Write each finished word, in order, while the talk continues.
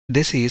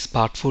This is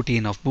part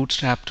 14 of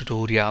Bootstrap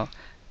tutorial.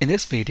 In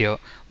this video,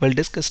 we'll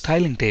discuss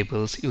styling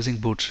tables using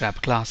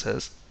Bootstrap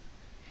classes.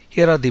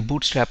 Here are the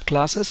Bootstrap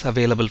classes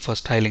available for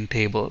styling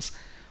tables.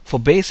 For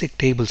basic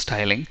table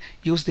styling,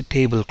 use the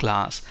table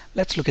class.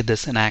 Let's look at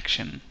this in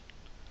action.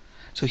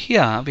 So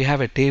here we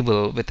have a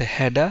table with a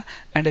header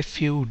and a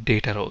few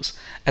data rows.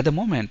 At the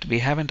moment, we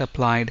haven't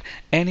applied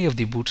any of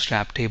the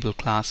Bootstrap table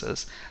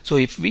classes. So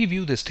if we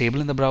view this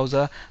table in the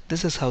browser,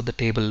 this is how the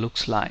table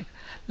looks like.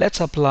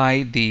 Let's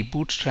apply the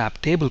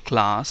Bootstrap table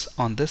class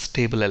on this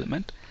table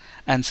element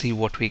and see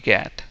what we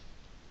get.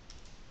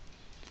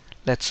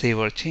 Let's save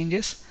our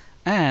changes,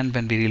 and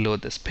when we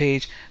reload this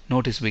page,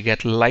 notice we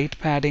get light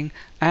padding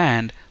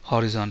and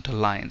horizontal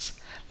lines.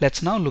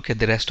 Let's now look at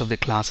the rest of the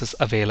classes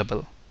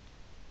available.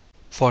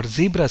 For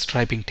zebra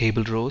striping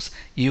table rows,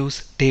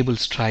 use table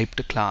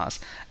striped class.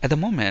 At the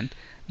moment,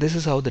 this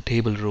is how the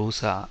table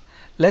rows are.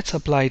 Let's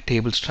apply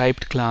table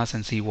striped class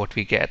and see what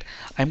we get.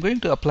 I'm going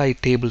to apply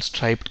table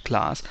striped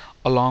class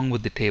along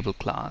with the table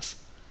class.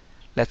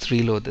 Let's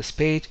reload this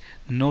page.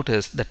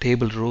 Notice the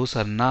table rows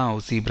are now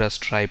zebra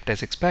striped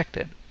as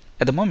expected.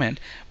 At the moment,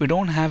 we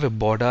don't have a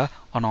border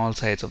on all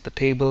sides of the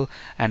table,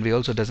 and we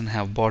also doesn't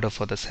have border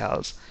for the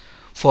cells.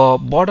 For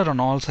border on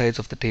all sides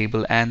of the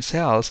table and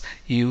cells,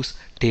 use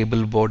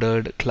table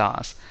bordered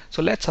class.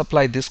 So let's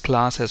apply this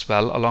class as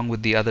well along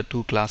with the other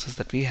two classes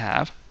that we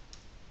have.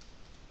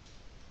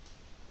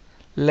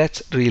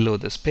 Let's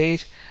reload this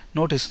page.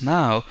 Notice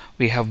now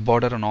we have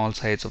border on all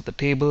sides of the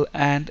table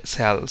and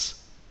cells.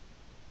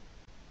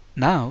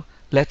 Now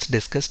let's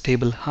discuss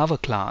table hover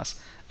class.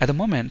 At the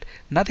moment,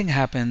 nothing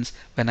happens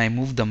when I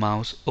move the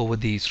mouse over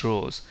these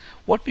rows.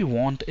 What we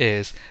want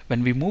is,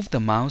 when we move the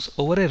mouse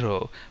over a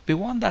row, we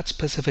want that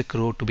specific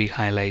row to be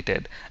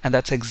highlighted. And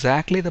that's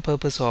exactly the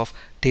purpose of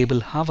table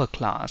hover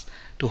class,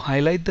 to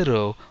highlight the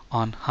row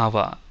on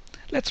hover.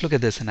 Let's look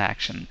at this in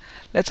action.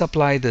 Let's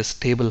apply this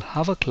table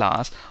hover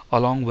class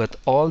along with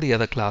all the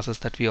other classes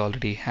that we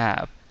already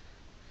have.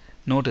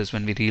 Notice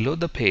when we reload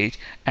the page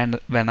and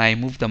when I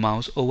move the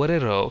mouse over a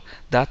row,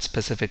 that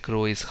specific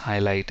row is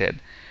highlighted.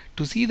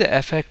 To see the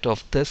effect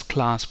of this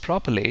class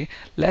properly,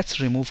 let's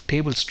remove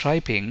table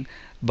striping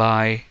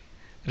by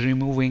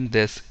removing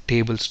this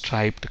table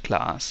striped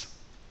class.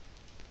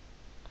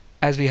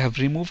 As we have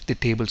removed the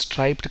table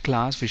striped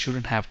class, we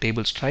shouldn't have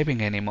table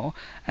striping anymore,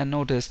 and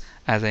notice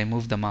as I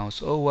move the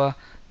mouse over,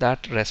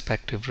 that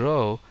respective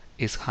row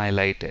is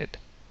highlighted.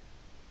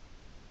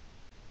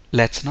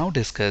 Let's now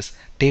discuss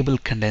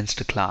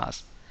table-condensed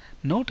class.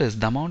 Notice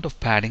the amount of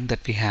padding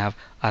that we have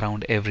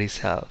around every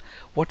cell.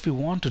 What we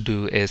want to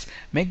do is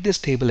make this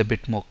table a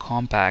bit more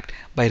compact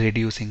by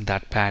reducing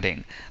that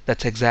padding.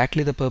 That's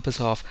exactly the purpose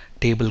of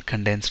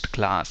table-condensed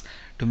class,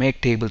 to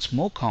make tables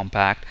more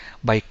compact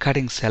by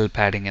cutting cell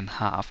padding in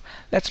half.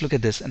 Let's look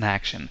at this in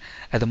action.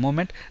 At the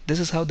moment, this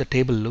is how the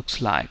table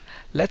looks like.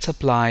 Let's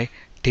apply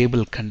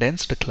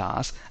table-condensed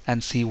class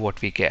and see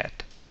what we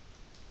get.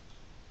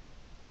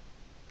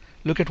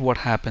 Look at what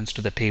happens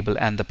to the table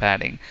and the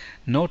padding.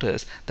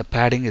 Notice the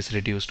padding is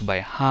reduced by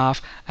half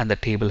and the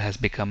table has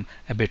become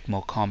a bit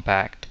more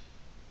compact.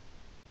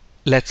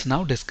 Let's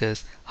now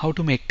discuss how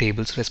to make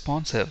tables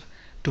responsive.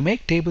 To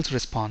make tables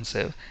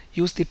responsive,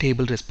 use the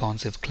table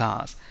responsive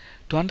class.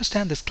 To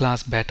understand this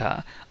class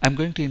better, I'm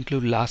going to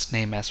include last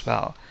name as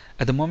well.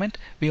 At the moment,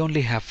 we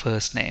only have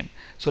first name.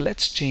 So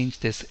let's change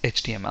this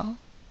HTML.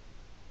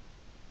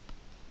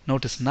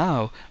 Notice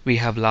now we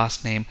have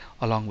last name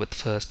along with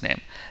first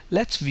name.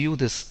 Let's view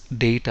this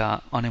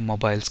data on a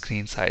mobile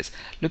screen size.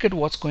 Look at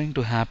what's going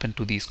to happen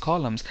to these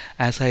columns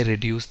as I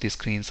reduce the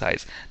screen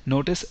size.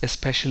 Notice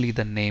especially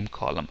the name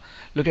column.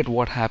 Look at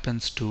what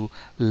happens to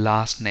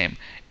last name.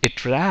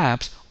 It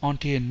wraps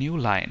onto a new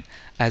line.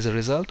 As a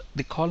result,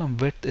 the column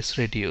width is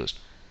reduced.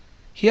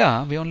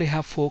 Here we only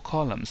have 4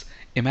 columns.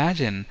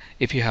 Imagine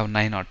if you have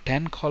 9 or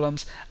 10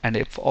 columns, and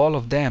if all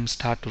of them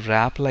start to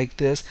wrap like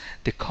this,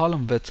 the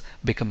column width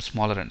becomes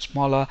smaller and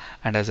smaller,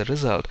 and as a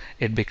result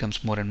it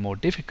becomes more and more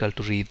difficult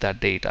to read that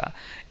data.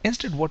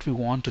 Instead, what we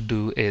want to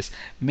do is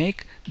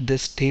make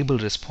this table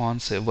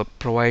responsive by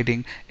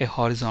providing a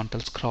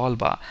horizontal scroll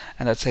bar,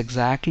 and that's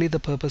exactly the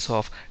purpose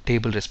of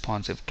table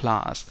responsive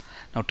class.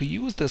 Now to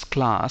use this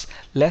class,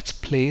 let's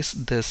place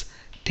this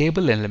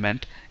table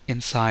element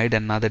inside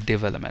another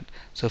div element.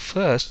 So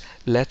first,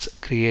 let's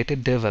create a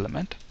div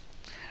element,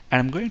 and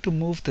I'm going to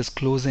move this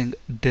closing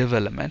div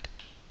element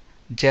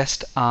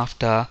just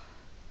after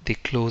the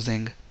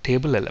closing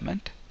table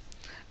element,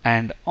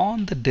 and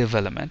on the div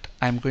element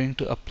I'm going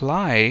to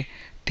apply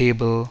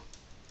table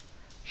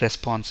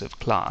responsive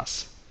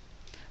class.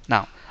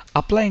 Now,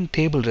 applying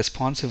table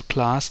responsive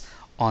class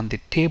on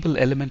the table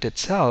element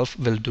itself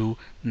will do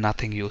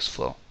nothing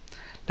useful.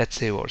 Let's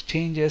save our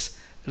changes,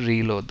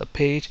 reload the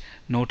page.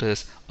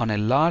 Notice on a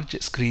large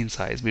screen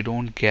size we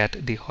don't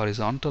get the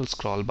horizontal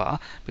scroll bar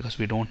because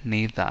we don't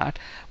need that,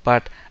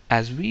 but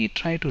as we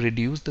try to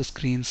reduce the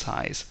screen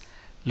size,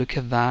 look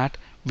at that,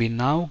 we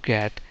now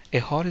get a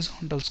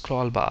horizontal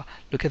scroll bar.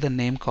 Look at the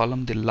name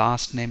column, the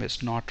last name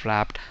is not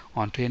wrapped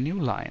onto a new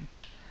line.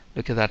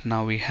 Look at that,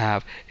 now we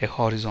have a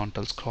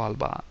horizontal scroll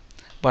bar.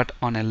 But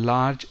on a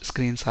large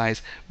screen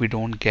size, we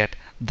don't get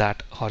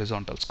that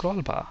horizontal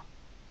scroll bar.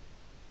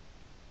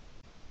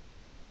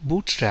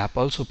 Bootstrap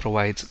also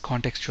provides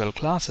contextual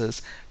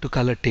classes to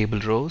color table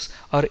rows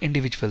or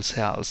individual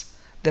cells.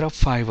 There are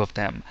 5 of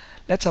them.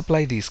 Let's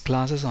apply these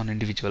classes on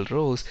individual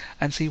rows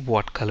and see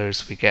what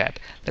colors we get.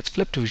 Let's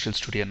flip to Visual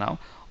Studio now.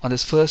 On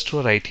this first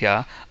row right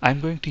here,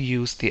 I'm going to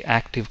use the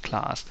active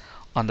class.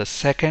 On the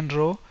second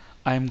row,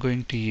 I'm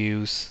going to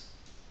use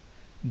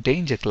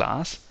danger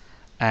class,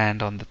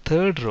 and on the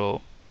third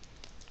row,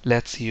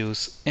 let's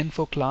use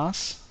info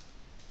class.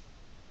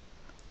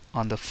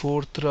 On the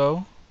fourth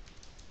row,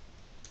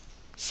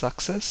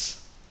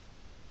 success,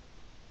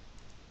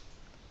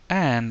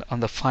 and on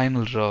the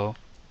final row,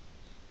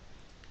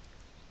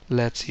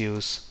 let's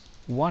use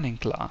warning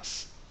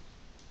class.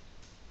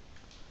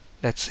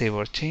 Let's save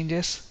our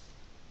changes,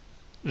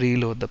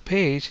 reload the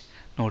page.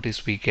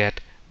 Notice we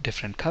get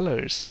different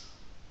colors.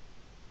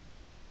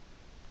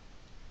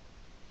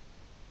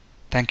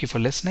 Thank you for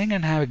listening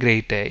and have a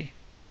great day.